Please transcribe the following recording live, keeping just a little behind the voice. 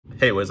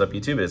Hey, what is up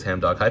YouTube? It is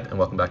HamDawg Hype and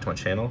welcome back to my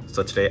channel.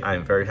 So today I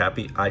am very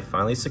happy I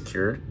finally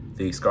secured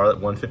the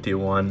Scarlet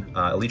 151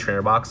 Elite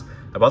Trainer box.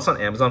 I bought this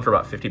on Amazon for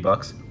about 50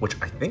 bucks, which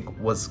I think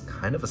was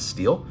kind of a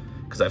steal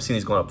because I've seen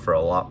these going up for a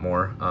lot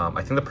more.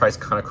 I think the price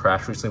kind of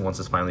crashed recently once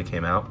this finally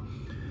came out.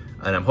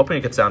 And I'm hoping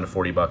it gets down to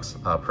 40 bucks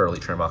per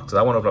Elite Trainer box because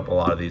I want to open up a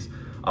lot of these.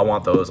 I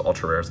want those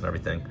ultra rares and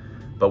everything.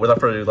 But without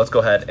further ado, let's go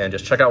ahead and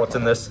just check out what's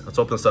in this. Let's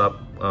open this up.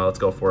 Let's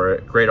go for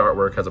it. Great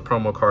artwork. Has a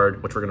promo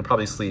card, which we're going to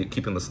probably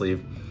keep in the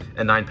sleeve.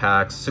 And 9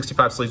 packs,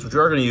 65 sleeves, which we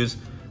are going to use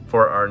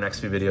for our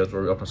next few videos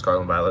where we open Scarlet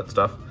and Violet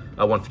stuff,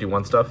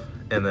 151 stuff.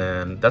 And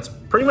then that's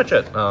pretty much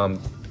it.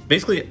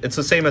 Basically, it's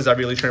the same as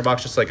every Elite Trainer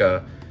box, just like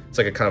it's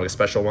like a kind of a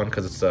special one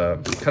because it's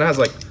kind of has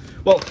like,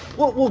 well,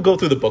 we'll go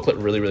through the booklet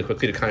really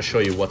quickly to kind of show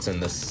you what's in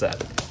this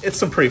set. It's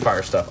some pretty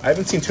fire stuff. I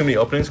haven't seen too many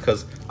openings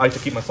because I like to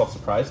keep myself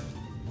surprised.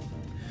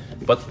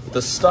 But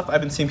the stuff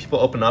I've been seeing people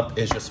open up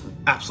is just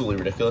absolutely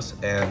ridiculous,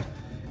 and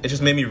it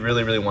just made me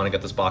really want to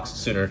get this box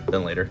sooner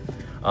than later.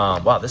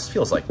 Wow, this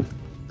feels like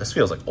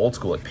old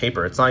school, like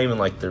paper. It's not even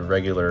like the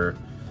regular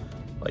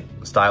like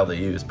style they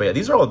use. But yeah,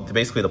 these are all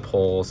basically the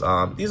pulls.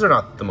 These are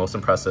not the most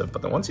impressive,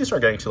 but then once you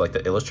start getting to like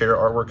the illustrator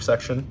artwork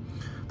section,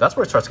 that's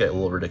where it starts to get a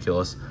little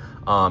ridiculous.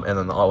 And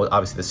then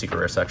obviously the secret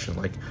rare section.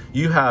 Like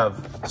you have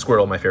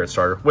Squirtle, my favorite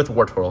starter, with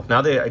Wartortle.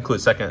 Now they include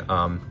second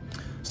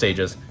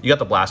stages. You got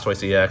the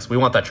Blastoise EX. We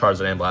want that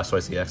Charizard and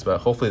Blastoise EX, but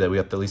hopefully that we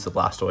got at least the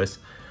Blastoise.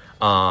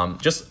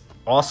 Just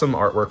awesome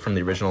artwork from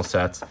the original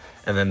sets.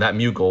 And then that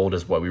Mew Gold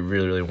is what we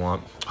really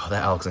want. Oh,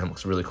 that Alexander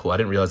looks really cool. I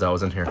didn't realize that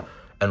was in here.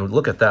 And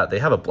look at that. They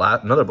have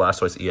another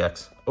Blastoise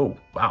EX. Oh,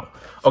 wow.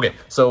 Okay,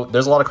 so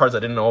there's a lot of cards I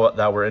didn't know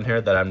that were in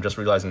here that I'm just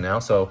realizing now.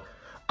 So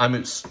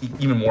I'm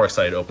even more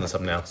excited to open this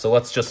up now. So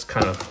let's just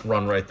kind of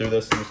run right through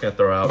this. I'm just going to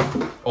throw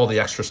out all the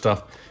extra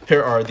stuff.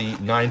 Here are the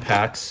 9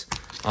 packs.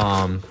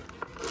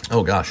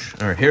 Oh gosh.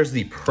 All right, here's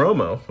the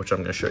promo, which I'm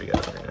going to show you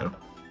guys right now.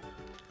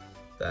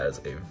 That is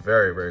a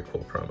very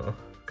cool promo.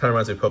 Kind of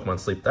reminds me of Pokemon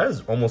Sleep. That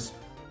is almost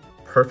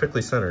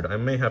perfectly centered. I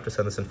may have to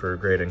send this in for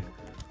grading.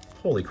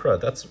 Holy crud,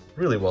 that's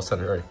really well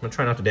centered. All right, I'm going to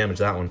try not to damage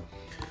that one.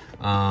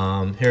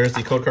 Here's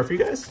the code card for you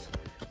guys.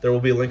 There will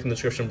be a link in the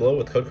description below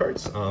with code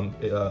cards.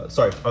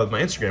 Sorry,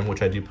 my Instagram,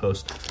 which I do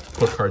post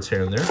code cards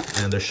here and there.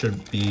 And there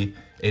should be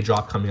a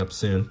drop coming up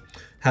soon.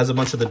 Has a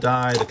bunch of the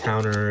die, the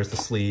counters, the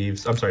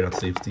sleeves. I'm sorry, not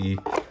sleeves, the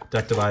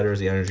deck dividers,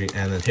 the energy,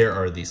 and then here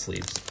are the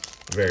sleeves.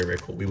 Very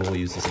cool. We will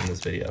use this in this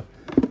video.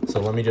 So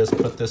let me just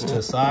put this to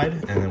the side,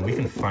 and then we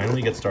can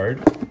finally get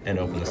started and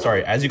open this.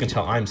 Sorry, as you can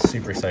tell, I'm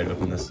super excited to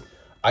open this.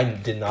 I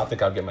did not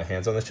think I'd get my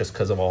hands on this just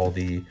because of all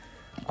the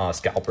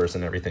scalpers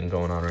and everything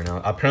going on right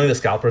now. Apparently the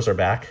scalpers are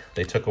back.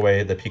 They took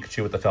away the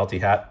Pikachu with the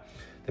felty hat.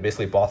 They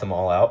basically bought them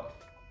all out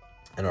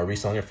and are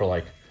reselling it for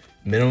like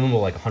minimum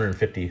of like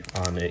 150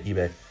 on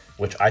eBay,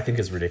 which I think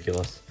is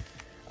ridiculous.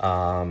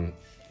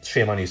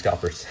 Shame on you,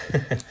 scalpers.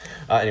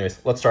 Anyways,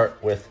 let's start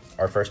with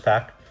our first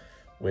pack,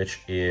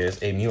 which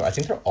is a Mew. I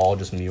think they're all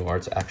just Mew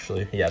arts,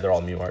 actually. Yeah, they're all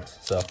Mew arts.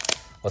 So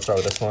let's start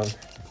with this one.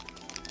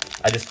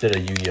 I just did a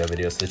Yu-Gi-Oh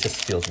video, so it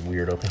just feels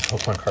weird opening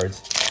Pokemon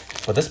cards.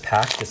 But this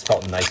pack just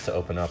felt nice to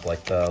open up.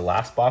 Like the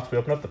last box we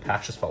opened up, the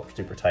pack just felt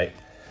super tight.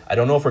 I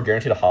don't know if we're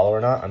guaranteed a holo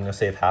or not. I'm going to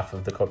save half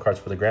of the code cards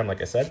for the gram,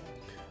 like I said.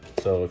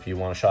 So if you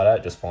want a shot at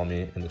it, just follow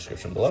me in the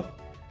description below.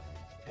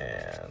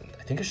 And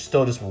I think it's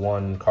still just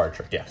one card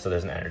trick. Yeah, so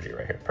there's an energy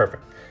right here.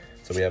 Perfect.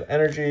 So we have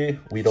energy,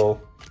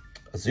 Weedle,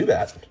 a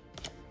Zubat,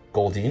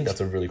 Goldeen. That's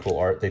a really cool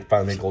art. They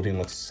finally made Goldeen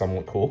look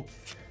somewhat cool.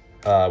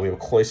 We have a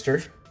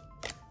Cloyster,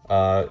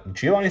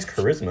 Giovanni's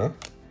Charisma,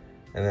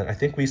 and then I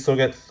think we still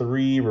get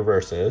 3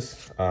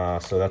 reverses.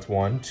 So that's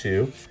 1,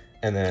 2,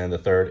 and then the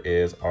third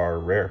is our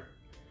rare.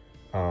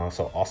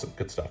 So awesome,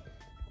 good stuff.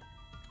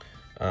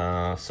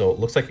 So it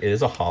looks like it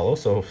is a holo.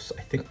 So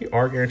I think we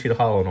are guaranteed a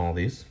holo in all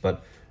these,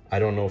 but I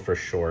don't know for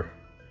sure.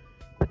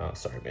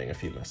 Sorry, I'm getting a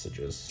few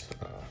messages.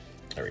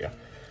 There we go.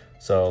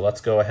 So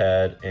let's go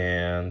ahead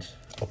and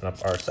open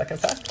up our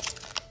second pack.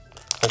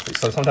 Hopefully,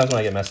 so sometimes when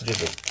I get messages,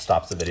 it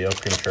stops the video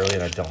prematurely,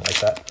 and I don't like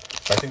that.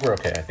 But I think we're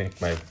okay. I think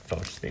my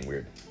phone's just being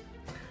weird.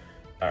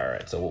 All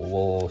right, so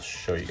we'll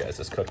show you guys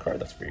this code card.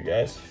 That's for you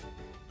guys.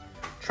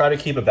 Try to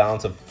keep a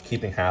balance of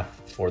keeping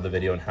half for the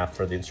video and half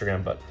for the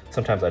Instagram, but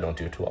sometimes I don't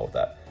do too well with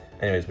that.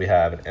 Anyways, we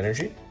have an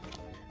energy.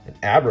 An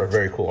Abra,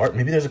 very cool art.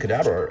 Maybe there's a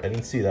Kadabra art. I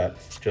didn't see that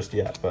just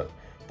yet, but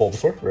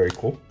Bulbasaur, very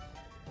cool.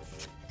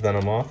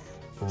 Venomoth,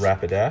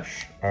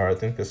 Rapidash. I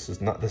think this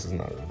is not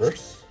a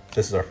reverse.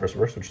 This is our first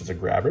reverse, which is a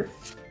Grabber.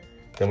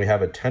 Then we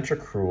have a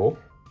Tentacruel.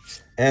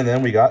 And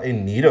then we got a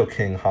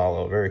Nidoking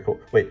holo. Very cool.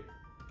 Wait,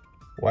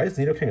 why is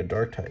Nidoking a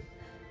dark type?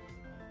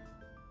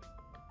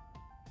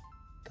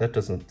 That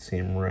doesn't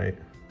seem right.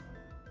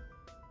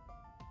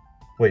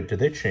 Wait, did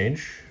they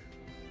change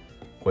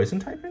poison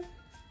typing?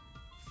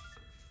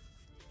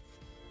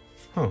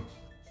 Huh.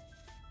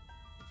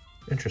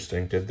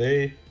 Interesting. Did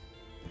they...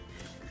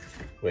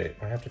 Wait,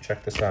 I have to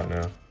check this out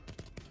now.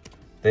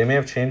 They may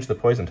have changed the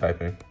poison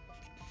typing.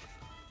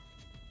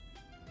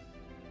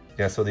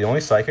 Yeah, so the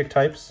only psychic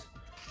types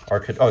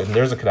are... Oh, and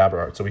there's a Kadabra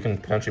art, so we can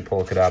potentially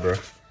pull a Kadabra.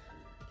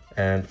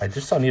 And I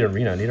just saw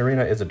Nidorina.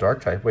 Nidorina is a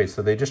dark type. Wait,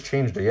 so they just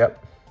changed it,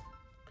 yep.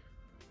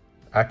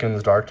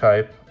 Atkins dark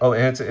type. Oh,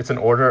 and it's an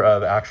order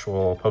of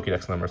actual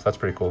Pokédex numbers. That's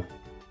pretty cool.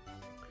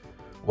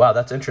 Wow,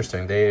 that's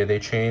interesting. They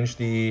changed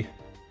the...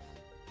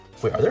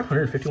 Wait, are there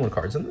 151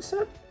 cards in this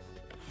set?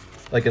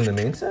 Like in the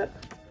main set?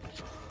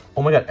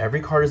 Oh my god,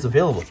 every card is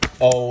available.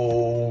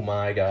 Oh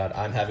my god,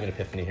 I'm having an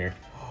epiphany here.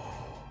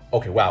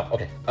 Okay, wow,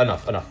 okay,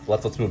 enough.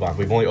 Let's move on.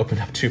 We've only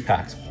opened up 2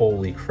 packs.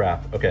 Holy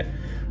crap. Okay,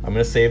 I'm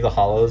gonna save the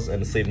hollows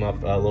and sleeve them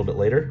up a little bit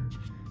later.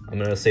 I'm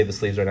gonna save the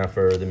sleeves right now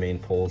for the main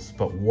pulls.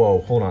 But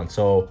whoa, hold on.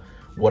 So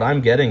what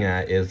I'm getting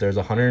at is there's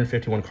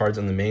 151 cards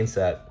in the main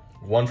set,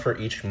 1 for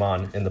each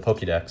mon in the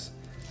Pokédex,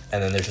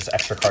 and then there's just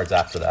extra cards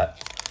after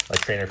that,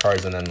 like trainer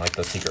cards and then like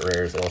the secret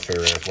rares,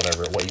 illustrator rares,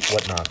 whatever,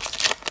 whatnot.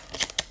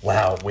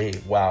 Wow,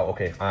 wait, wow,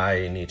 okay.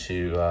 I need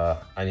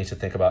to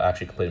think about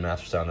actually completing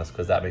Master Set on this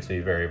because that makes me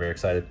very, very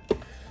excited.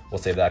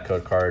 We'll save that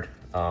code card.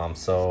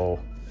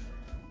 So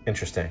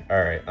interesting.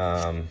 All right.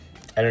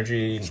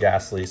 Energy,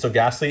 Ghastly. So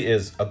Ghastly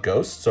is a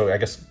ghost. So I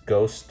guess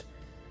Ghost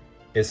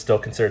is still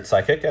considered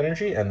psychic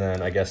energy, and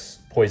then I guess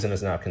Poison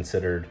is now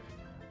considered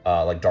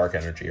like dark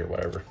energy or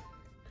whatever.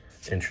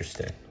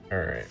 Interesting. All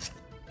right.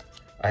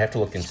 I have to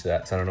look into that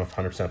because I don't know if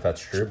 100% if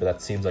that's true, but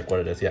that seems like what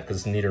it is. Yeah,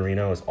 because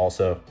Nidorino is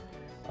also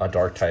a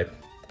dark type.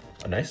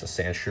 A nice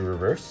Sandshrew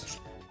reverse.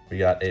 We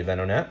got a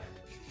Venonat,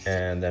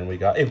 and then we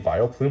got a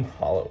Vileplume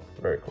holo.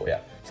 Very cool, yeah.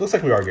 So it looks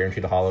like we are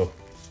guaranteed a holo.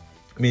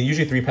 I mean,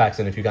 usually 3 packs,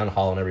 and if you got a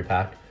holo in every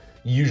pack,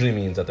 usually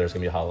means that there's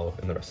gonna be a holo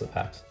in the rest of the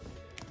packs.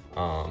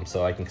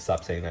 So I can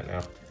stop saying that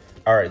now.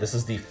 All right, this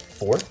is the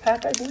 4th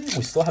pack, I believe.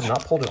 We still have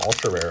not pulled an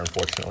ultra rare,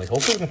 unfortunately.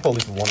 Hopefully we can pull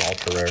at least 1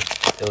 ultra rare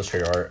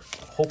illustrator art.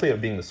 Hopefully it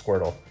being the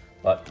Squirtle,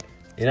 but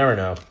you never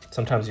know.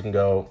 Sometimes you can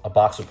go a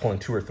box with pulling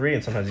 2 or 3,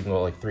 and sometimes you can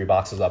go like 3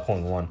 boxes without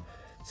pulling 1.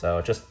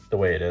 So just the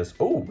way it is.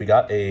 Oh, we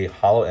got a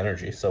holo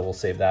energy, so we'll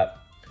save that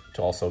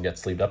to also get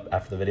sleeved up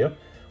after the video.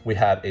 We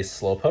have a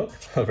Slowpoke,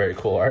 a very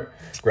cool art.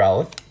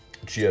 Growlithe,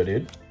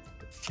 Geodude,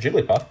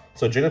 Jigglypuff.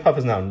 So Jigglypuff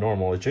is now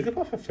normal. Is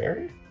Jigglypuff a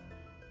fairy?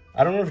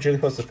 I don't know if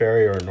Jigglypuff's a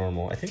fairy or a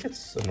normal. I think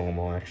it's a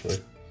normal, actually.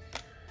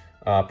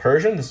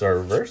 Persian, this is our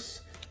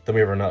reverse. Then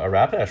we have a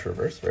Rapidash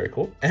reverse, very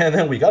cool. And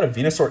then we got a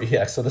Venusaur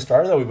EX. So the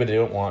starter that we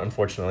didn't want,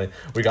 unfortunately,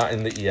 we got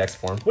in the EX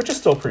form, which is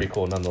still pretty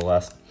cool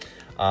nonetheless.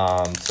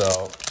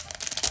 So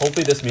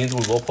hopefully this means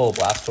we will pull a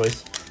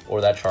Blastoise or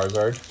that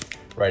Charizard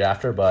right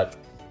after, but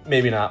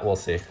maybe not, we'll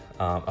see.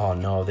 Oh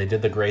no, they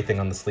did the gray thing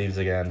on the sleeves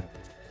again.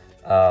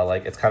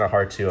 Like it's kind of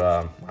hard to,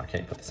 I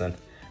can't put this in.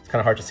 It's kind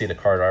of hard to see the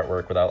card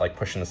artwork without like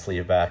pushing the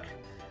sleeve back.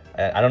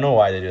 I don't know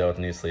why they do that with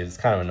the new sleeves. It's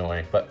kind of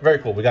annoying, but very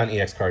cool. We got an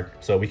EX card,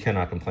 so we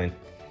cannot complain.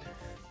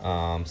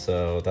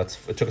 So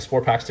it took us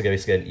 4 packs to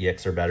get an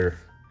EX or better,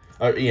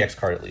 or EX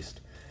card at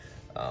least.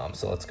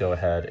 So let's go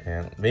ahead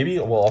and maybe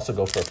we'll also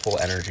go for a full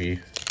energy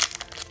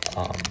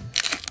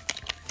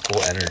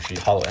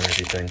holo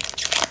energy thing.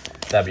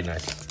 That'd be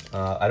nice.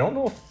 I don't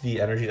know if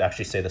the energies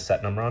actually say the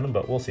set number on them,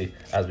 but we'll see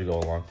as we go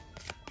along.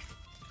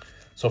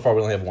 So far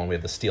we only have 1. We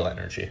have the steel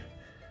energy.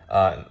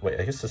 Wait,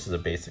 I guess this is a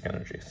basic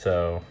energy.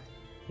 So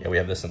yeah, we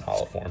have this in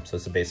holo form, so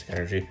it's a basic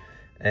energy.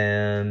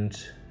 And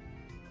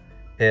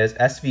it has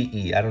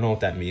SVE. I don't know what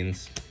that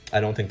means.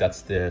 I don't think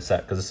that's the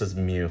set because this is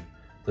Mew.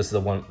 This is the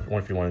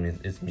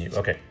 151 is Mew.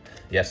 Okay,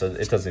 yeah, so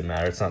it doesn't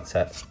matter. It's not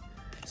set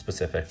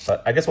specific,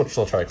 but I guess we'll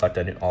still try to collect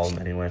all of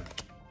them anyway.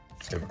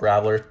 We have a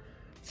Graveler,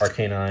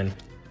 Arcanine,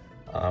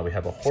 we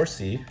have a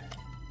Horsey,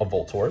 a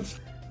Voltorb,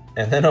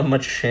 and then a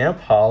Machamp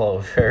holo.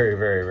 Very,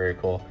 very, very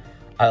cool.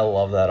 I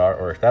love that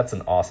artwork. That's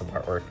an awesome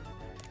artwork.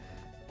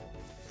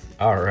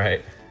 All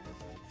right.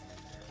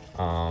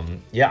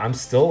 Yeah, I'm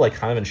still like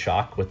kind of in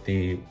shock with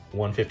the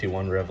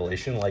 151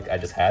 revelation like I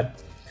just had.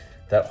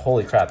 That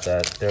holy crap,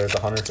 that there's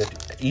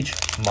 150, each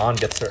mon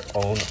gets their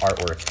own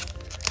artwork.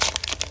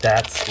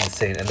 That's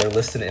insane, and they're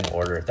listed in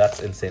order.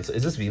 That's insane. So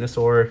is this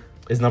Venusaur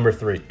is number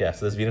 3? Yeah,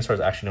 so this Venusaur is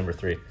actually number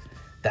 3.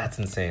 That's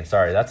insane.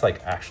 Sorry, that's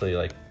like actually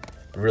like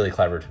really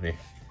clever to me.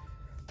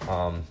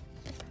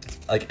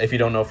 Like if you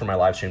don't know from my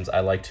live streams, I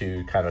like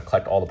to kind of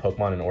collect all the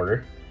Pokemon in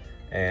order,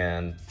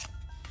 and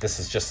this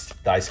is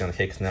just the icing on the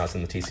cake because now it's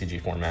in the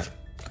TCG format.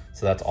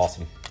 So that's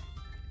awesome.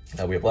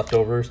 We have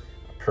leftovers,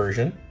 a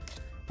Persian,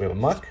 we have a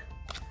Muck,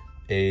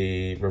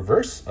 a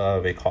reverse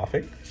of a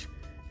Coughing,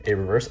 a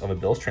reverse of a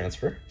Bill's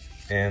Transfer,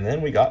 and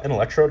then we got an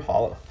Electrode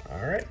holo.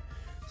 All right.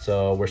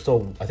 So we're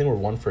still, I think we're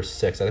 1 for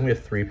 6. I think we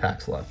have 3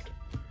 packs left.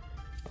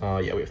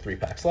 Yeah, we have 3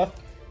 packs left.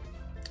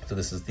 So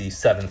this is the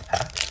 7th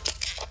pack.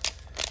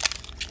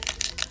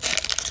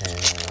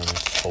 And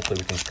hopefully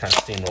we can kind of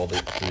steamroll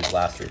these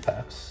last 3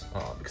 packs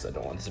because I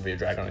don't want this to be a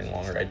drag on any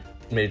longer. I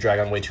made it drag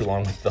on way too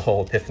long with the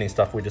whole Epiphany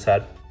stuff we just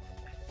had.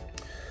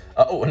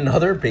 Oh,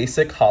 another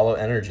basic holo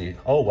energy.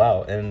 Oh,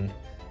 wow. And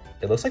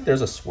it looks like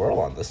there's a swirl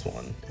on this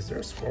one. Is there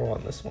a swirl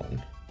on this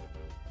one?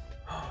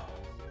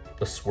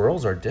 The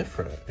swirls are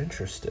different.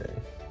 Interesting.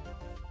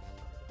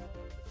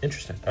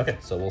 Interesting. Okay,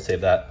 so we'll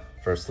save that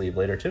for a sleeve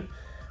later too.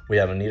 We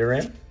have a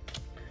Nidoran,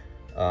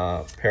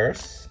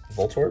 Paris,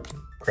 Voltorb,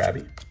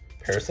 Krabby,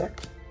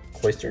 Parasect,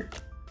 Cloyster,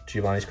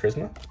 Giovanni's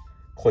Charisma,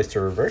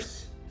 Cloyster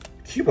reverse,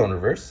 Cubone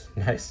reverse,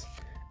 nice.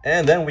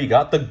 And then we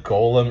got the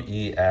Golem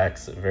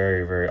EX,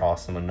 very, very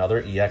awesome.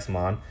 Another EX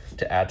Mon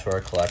to add to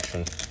our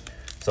collection.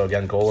 So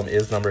again, Golem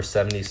is number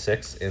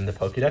 76 in the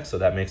Pokédex, so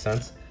that makes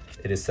sense.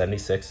 It is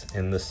 76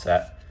 in the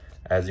set,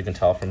 as you can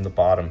tell from the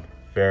bottom.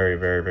 Very,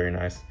 very, very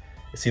nice.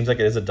 It seems like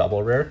it is a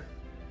double rare,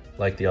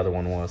 like the other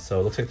one was. So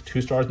it looks like the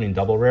 2 stars mean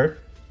double rare,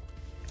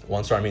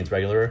 1 star means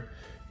regular rare.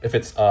 If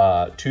it's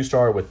 2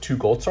 star with 2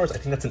 gold stars, I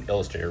think that's an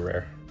illustrator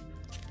rare,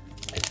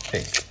 I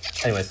think.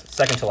 Anyways,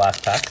 second to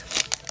last pack.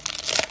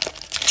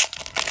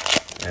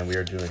 And we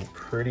are doing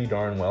pretty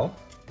darn well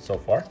so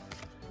far.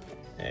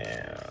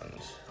 And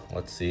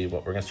let's see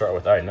what we're gonna start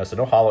with. All right, so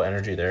no hollow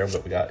energy there,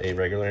 but we got a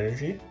regular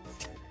energy.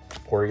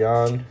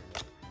 Porygon,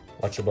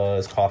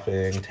 Electabuzz,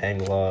 Coughing,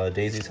 Tangela,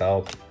 Daisy's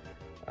Help,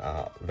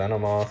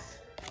 Venomoth,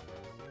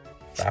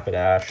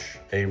 Rapidash,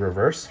 a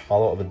reverse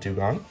hollow of a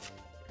Dugong.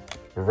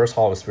 Reverse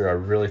hollow of a Spear. I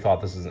really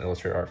thought this was an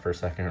illustrator art for a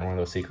second, or one of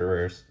those secret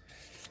rares.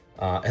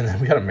 And then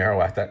we got a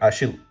Marowak that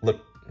actually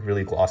looked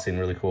really glossy and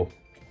really cool.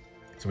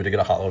 So we did get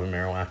a hollow of a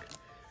Marowak.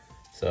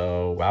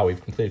 So wow,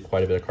 we've completed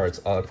quite a bit of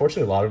cards.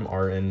 Unfortunately, a lot of them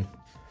are in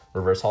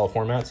reverse hollow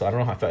format, so I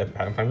don't know if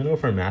I'm gonna go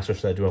for a master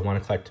set. Do I want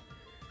to collect?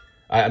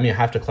 I mean, I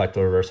have to collect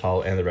the reverse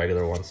hollow and the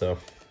regular one, so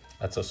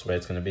that's just the way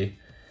it's gonna be.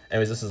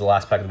 Anyways, this is the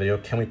last pack of the video.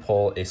 Can we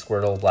pull a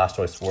Squirtle,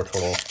 Blastoise,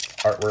 Wartortle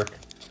artwork,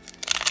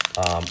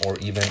 or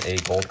even a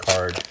gold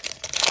card,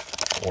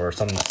 or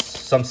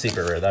some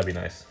secret rare? That'd be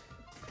nice.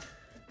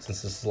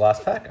 Since this is the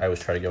last pack, I always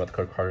try to give out the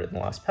code card in the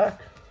last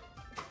pack.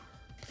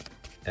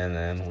 And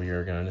then we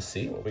are going to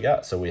see what we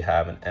got. So we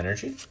have an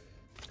Energy,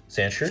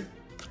 Sandshrew,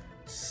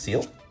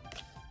 Seal,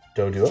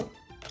 Doduo,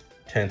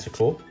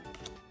 Tentacool,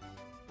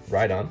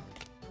 Rhydon,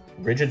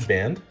 Rigid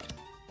Band,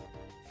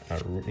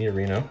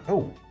 Nidorino.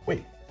 Oh,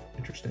 wait,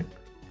 interesting.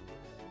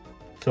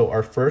 So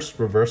our first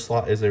reverse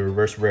slot is a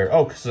reverse rare.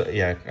 Oh, cause,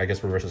 yeah, I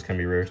guess reverses can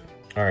be rares.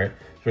 All right,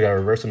 so we got a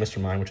reverse of Mr.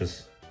 Mime, which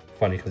is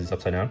funny because he's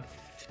upside down.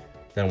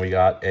 Then we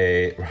got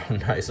a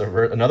nice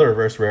another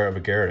reverse rare of a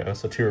Gyarados,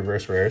 so 2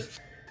 reverse rares.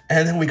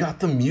 And then we got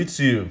the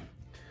Mewtwo,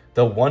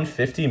 the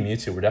 150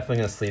 Mewtwo. We're definitely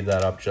gonna sleeve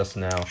that up just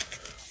now.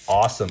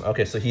 Awesome.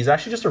 Okay, so he's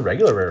actually just a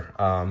regular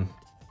rare,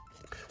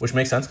 which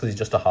makes sense because he's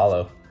just a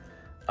hollow.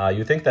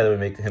 You'd think that it would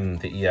make him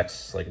the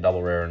EX like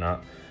double rare or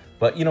not,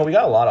 but you know, we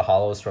got a lot of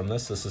hollows from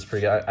this. This is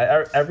pretty good.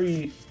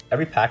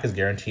 Every pack is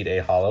guaranteed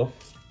a hollow,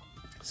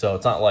 so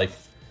it's not like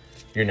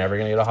you're never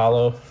gonna get a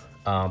hollow.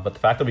 But the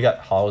fact that we got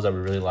hollows that we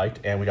really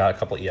liked, and we got a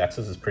couple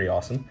EXs is pretty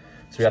awesome.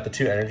 So we got the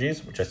 2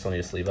 energies, which I still need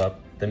to sleeve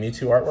up. The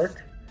Mewtwo artwork.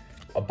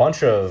 A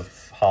bunch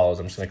of hollows.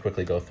 I'm just going to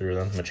quickly go through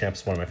them.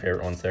 Machamp's one of my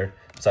favorite ones there,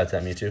 besides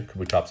that Mewtwo.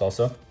 Kabutops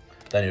also.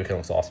 That Nidoking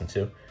looks awesome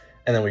too.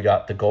 And then we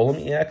got the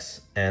Golem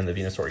EX and the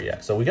Venusaur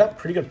EX. So we got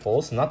pretty good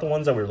pulls. Not the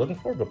ones that we were looking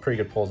for, but pretty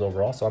good pulls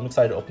overall. So I'm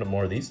excited to open up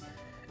more of these.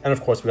 And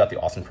of course, we got the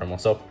awesome promo.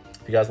 So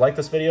if you guys like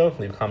this video,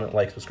 leave a comment,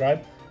 like,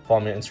 subscribe. Follow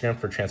me on Instagram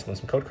for a chance to win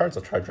some code cards.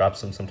 I'll try to drop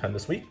some sometime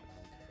this week.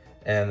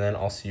 And then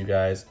I'll see you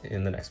guys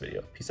in the next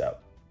video. Peace out.